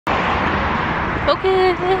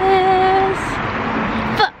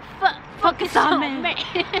Focus on me.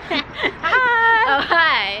 Hi. Oh,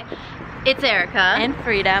 hi. It's Erika. And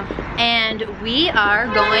Frida. And we are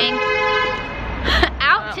going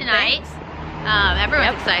out tonight.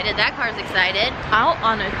 Everyone's excited. That car's excited. Out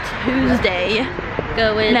on a Tuesday.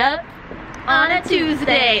 Going up on a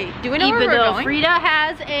Tuesday. Do we know where we're Even though going? Frida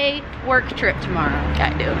has a work trip tomorrow. I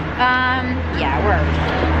do. Yeah, we're.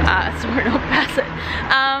 So we're not pass it.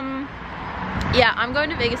 Yeah, I'm going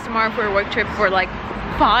to Vegas tomorrow for a work trip for like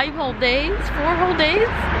 5 whole days, 4 whole days.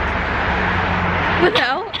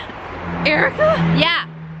 Without Erika? Yeah.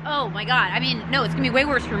 Oh my god. I mean, no, it's gonna be way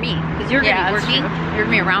worse for me because you're gonna be working. You're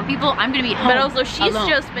gonna be around people. I'm gonna be home. But also, she's alone.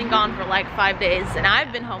 just been gone for like 5 days, and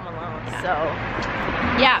I've been home alone. So.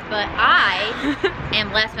 Yeah, but I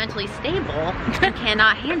am less mentally stable and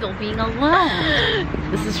cannot handle being alone.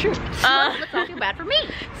 This is true. So let's not feel bad for me.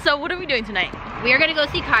 So what are we doing tonight? We are gonna go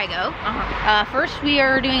see Kygo. First, we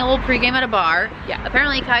are doing a little pregame at a bar. Yeah.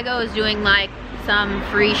 Apparently, Kygo is doing like some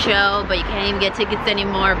free show, but you can't even get tickets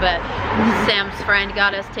anymore. But Sam's friend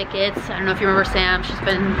got us tickets. I don't know if you remember Sam. She's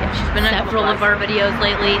been in several of our videos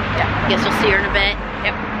lately. Yeah. Guess you'll see her in a bit.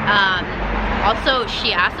 Yep. Also,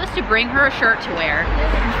 she asked us to bring her a shirt to wear,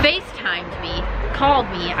 FaceTimed me, called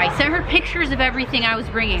me. I sent her pictures of everything I was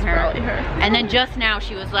bringing her. Probably her. And then just now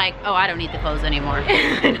she was like, oh, I don't need the clothes anymore.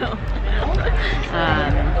 I know.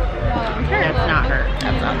 That's not her.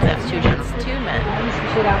 That's two gents. It's 2 men.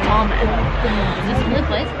 Tall men. Is this the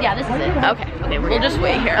place? Yeah, this is it. Okay, we'll just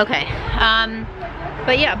wait here. Okay.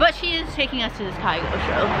 But she is taking us to this Kygo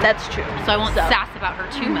show. That's true. So I won't sass about her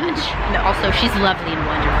too much. No. Also, she's lovely and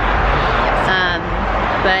wonderful.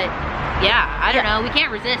 But yeah, I don't know. We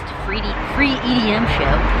can't resist free EDM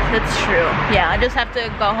show. That's true. Yeah, I just have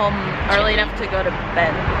to go home early enough to go to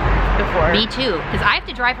bed before. Me too, because I have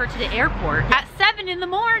to drive her to the airport at 7 in the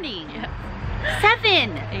morning. Yeah.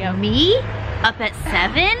 7. Yeah. Me up at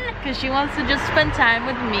 7? Because she wants to just spend time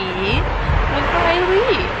with me before I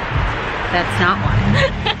leave. That's not why.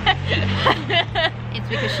 It's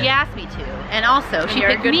because she asked me to, and also she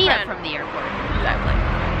picked me up from the airport. Exactly.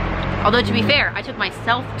 Although to be fair, I took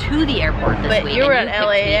myself to the airport this week. But you were and at you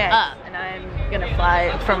picked me LAX, up. and I'm gonna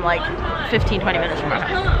fly from like 15-20 minutes from our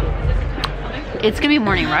house. It's gonna be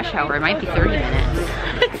morning rush hour. It might be 30 minutes.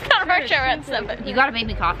 It's not rush hour at 7. You gotta make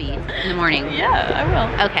me coffee in the morning. Yeah, I will.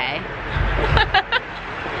 Okay.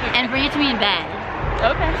 And bring it to me in bed.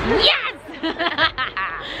 Okay. Yes!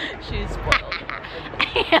 She's spoiled.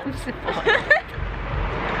 I am spoiled.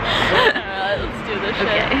 Alright, let's do this shit.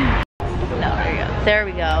 Okay. No, there you go. There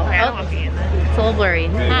we go. I don't want to be in this. It's a little blurry.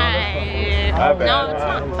 Hi. No, it's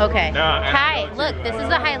not. Okay. Hi, look, this is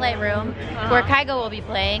the highlight room where Kygo will be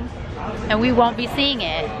playing, and we won't be seeing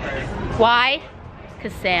it. Why?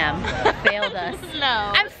 Because Sam failed us.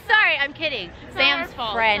 No. I'm sorry, I'm kidding. Sam's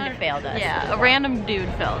fault. friend failed us. Yeah, a random dude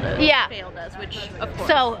failed us. Yeah. Failed us, which of course.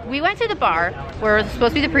 So we went to the bar where it was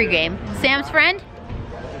supposed to be the pregame. Sam's friend,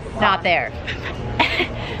 not there.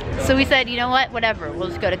 So we said, you know what, whatever, we'll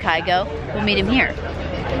just go to Kygo, we'll meet him here.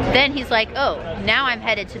 Then he's like, oh, now I'm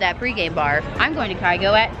headed to that pregame bar. I'm going to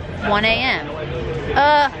Kygo at 1 a.m.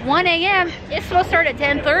 1 a.m.? It's supposed to start at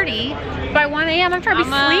 10:30. By 1 a.m. I'm trying to be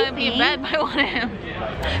sleeping. Be in bed by 1 a.m.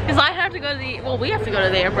 Because I have to go to the, well, we have to go to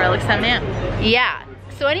the airport at like 7 a.m. Yeah.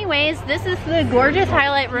 So anyways, this is the gorgeous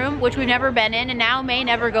highlight room, which we've never been in and now may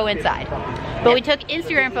never go inside. But we took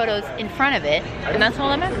Instagram photos in front of it. And that's all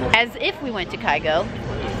that matters. As if we went to Kygo.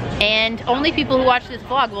 And only people who watch this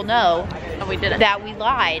vlog will know we didn't. that we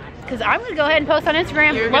lied. Because I'm going to go ahead and post on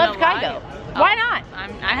Instagram, You're loved gonna Kygo. lie? Why not?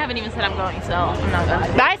 I haven't even said I'm going, so I'm not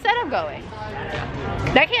going. I said I'm going.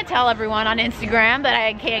 I can't tell everyone on Instagram that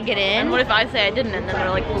I can't get in. And what if I say I didn't and then they're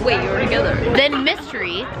like, well, wait, you were together. Then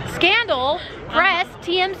mystery, scandal, press,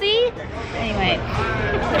 TMZ. Anyway.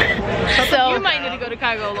 So you might need to go to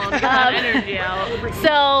Kygo alone to get that energy out.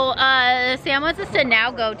 So Sam wants us to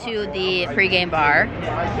now go to the pregame bar,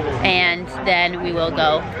 and then we will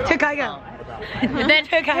go to Kygo. Then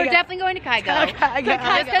we're definitely going to Kygo.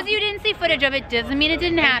 Just because you didn't see footage of it doesn't mean it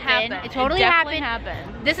didn't happen. It totally happened.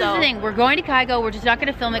 This is the thing. We're going to Kygo. We're just not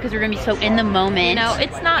going to film it because we're going to be so in the moment. No,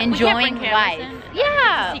 it's not. Enjoying life.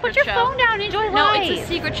 Yeah. Put your phone down and enjoy life. No, it's a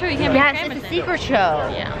secret show. You can't bring cameras in. Yes, it's a secret show.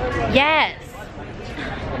 Yeah. Yes.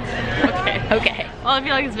 Okay. Okay. Well, if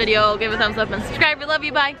you like this video, give it a thumbs up and subscribe. We love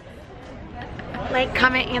you. Bye. Like,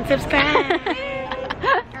 comment, and subscribe.